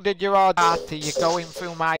included your order party, you're going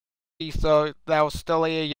through my so they'll still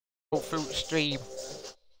hear you through stream.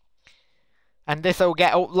 And this'll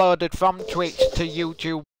get uploaded from Twitch to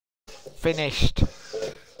YouTube. Finished.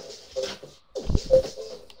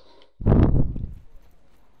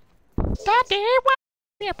 Daddy, what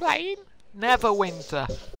are you playing? Neverwinter.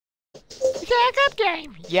 Is it a good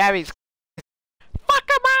game? Yeah, it's. Fuck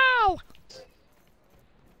 'em all!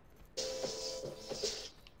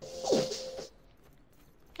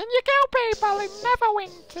 Can you kill people in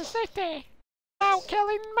Neverwinter City without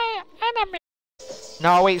killing my enemy?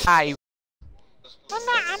 No, it's Skyrim. I'm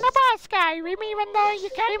not on about Skyrim, even though you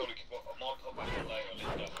can.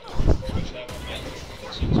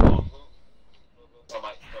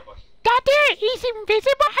 Daddy, he's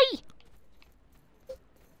invisible!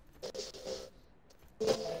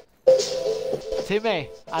 Timmy,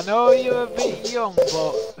 I know you're a bit young,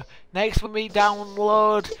 but next when we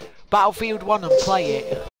download Battlefield 1 and play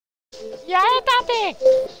it. Yeah, Daddy!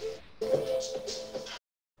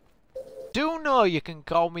 Do know you can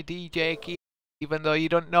call me DJ Key, even though you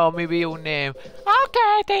don't know my real name.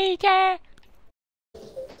 Okay, DJ!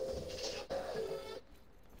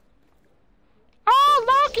 Oh,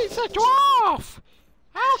 look, it's a dwarf!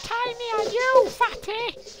 How tiny are you,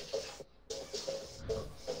 fatty?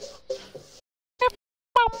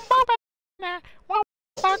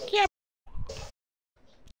 Fuck you.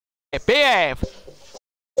 Behave!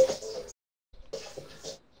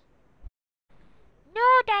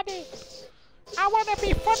 No, Daddy! I wanna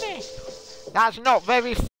be funny! That's not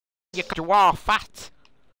very funny, you are fat!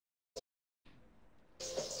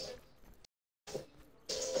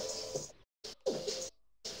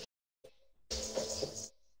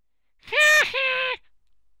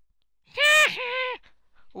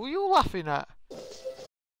 Who are you laughing at?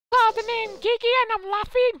 Oh, the name Gigi and I'm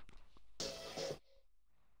laughing!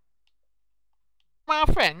 My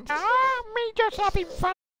friends? Ah, me just having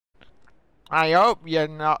fun. I hope you're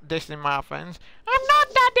not dissing my friends. I'm not,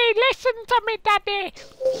 Daddy! Listen to me, Daddy!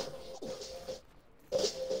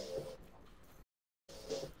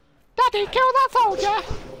 Daddy, kill that soldier!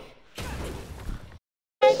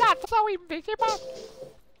 Hey, that's so invisible!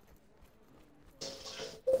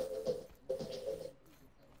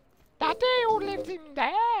 Daddy, who lives in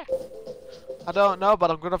there? I don't know, but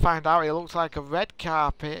I'm gonna find out. It looks like a red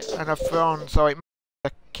carpet and a throne, so it must be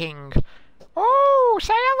a king. Oh,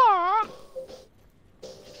 say hello!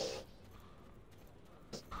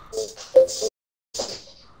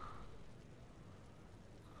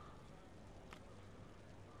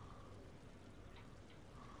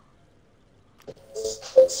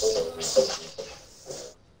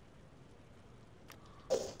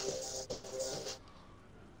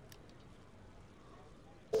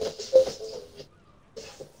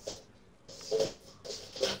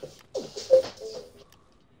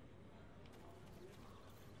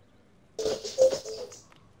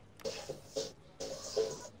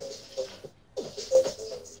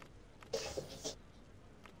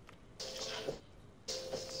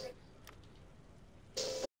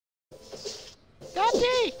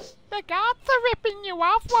 Daddy, the guards are ripping you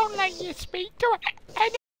off, won't let you speak to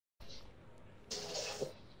any.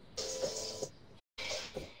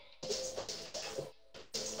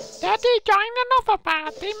 Daddy, join another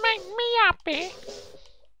party, make me happy.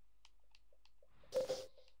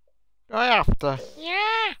 Do I have to?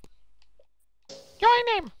 Yeah. Join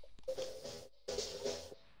him.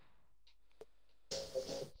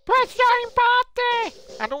 Press join party.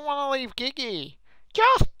 I don't want to leave Gigi.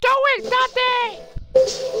 Just do it, Daddy!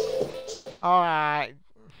 Alright.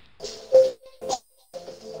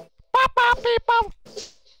 Bye-bye, people!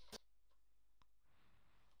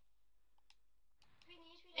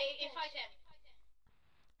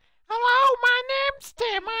 Hello, my name's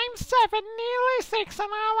Tim. I'm 7, nearly 6, and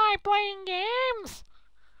I like playing games.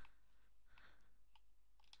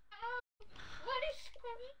 What is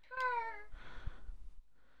Squeaker?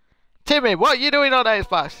 Timmy, what are you doing on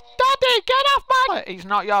Xbox? Daddy, get off my... He's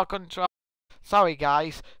not your control. Sorry,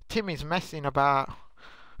 guys. Timmy's messing about.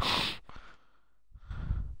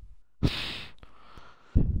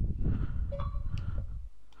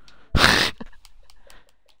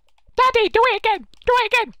 Daddy, do it again! Do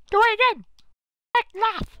it again! Do it again!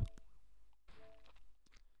 Laugh!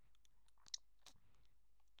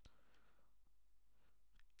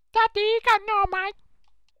 Daddy, you got no mic.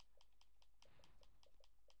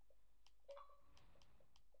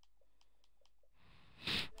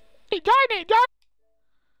 Join it, join.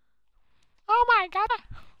 Oh my god.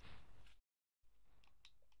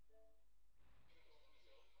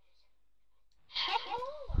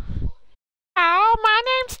 Oh, my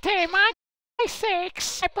name's Tim. I'm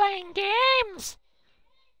 6. I'm playing games.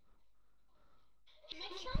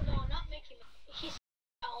 No, not Mickey. He's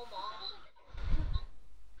Elmo.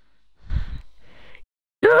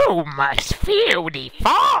 You must feel the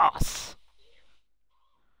force.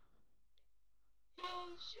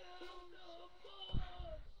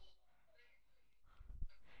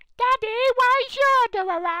 Daddy, why's Yoda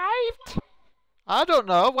arrived? I don't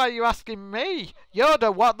know, why are you asking me?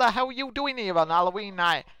 Yoda, what the hell are you doing here on Halloween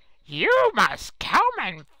night? You must come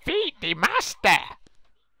and feed the master.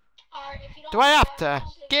 Do I have to?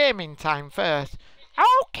 Gaming time first.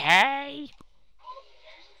 Okay.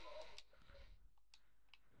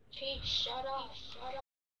 Jeez, shut up.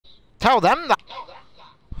 Tell them that.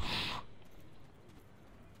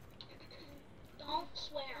 Don't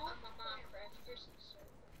swear on my Minecraft.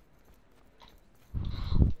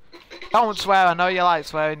 Don't swear, I know you like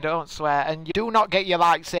swearing, don't swear. And you do not get your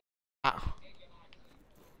likes in that.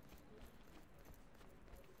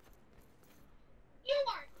 You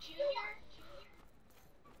are Junior.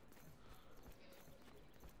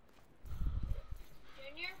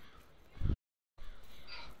 Junior?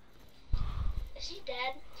 Is he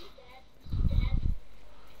dead?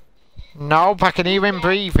 Nope, I can hear him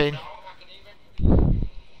breathing.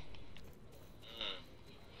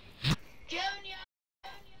 Junior!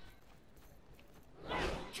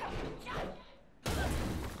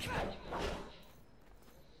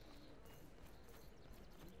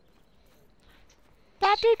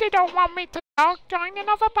 Daddy, they don't want me to talk. Join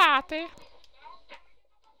another party.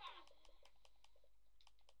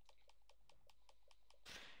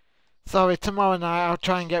 Sorry, tomorrow night I'll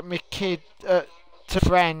try and get my kid to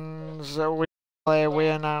friends we play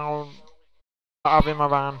with and I'll have him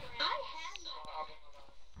around.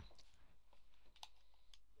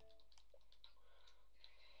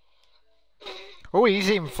 Who is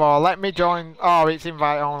him for? Let me join. Oh, it's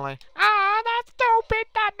invite only. Ah, that's stupid,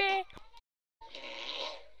 Daddy.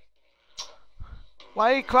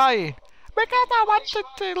 Why are you crying? Because I wanted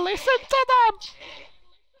to listen to them.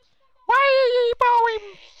 Why are you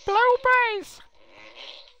blowing blueberries?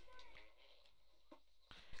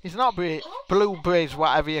 He's not blueberries,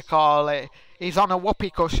 whatever you call it. He's on a whoopee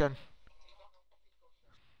cushion.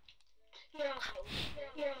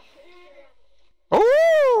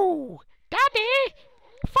 Ooh! Daddy!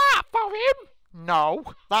 Fart for him? No,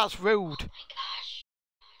 that's rude.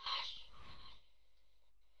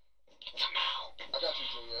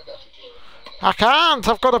 I can't,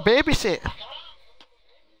 I've got to babysit.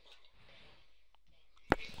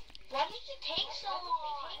 Why did it take so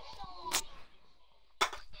long?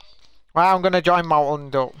 Well, I'm going to join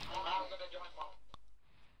Mountain up.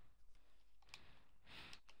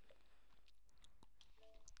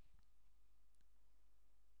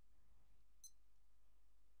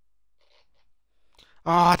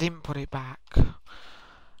 Oh, I didn't put it back.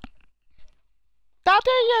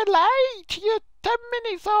 Daddy, you're late. You're 10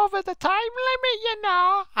 minutes over the time limit, you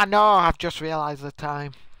know. I know, I've just realised the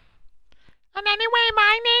time. And anyway,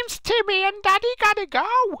 my name's Timmy and Daddy gotta go.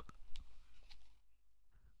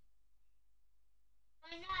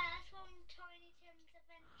 I know, that's from Tiny Tim's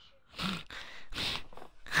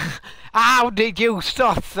Adventures. How did you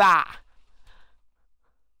stuff that?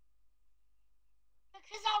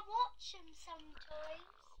 Because I watch him sometimes.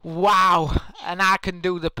 Wow, and I can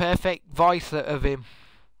do the perfect voice of him.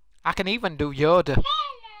 I can even do Yoda. Hello,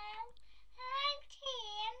 I'm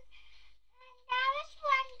Tim, and I was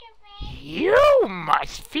wondering... You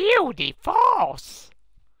must feel the force.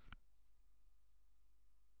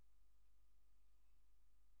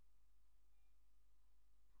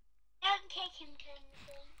 Don't kick him,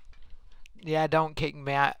 Crimson. Yeah, don't kick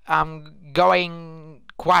me. I'm going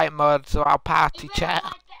quiet mode, so I'll party chat.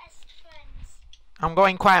 I'm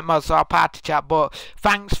going quiet mode, so I'll party chat, but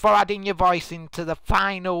thanks for adding your voice into the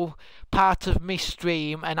final part of my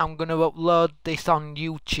stream, and I'm going to upload this on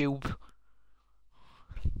YouTube.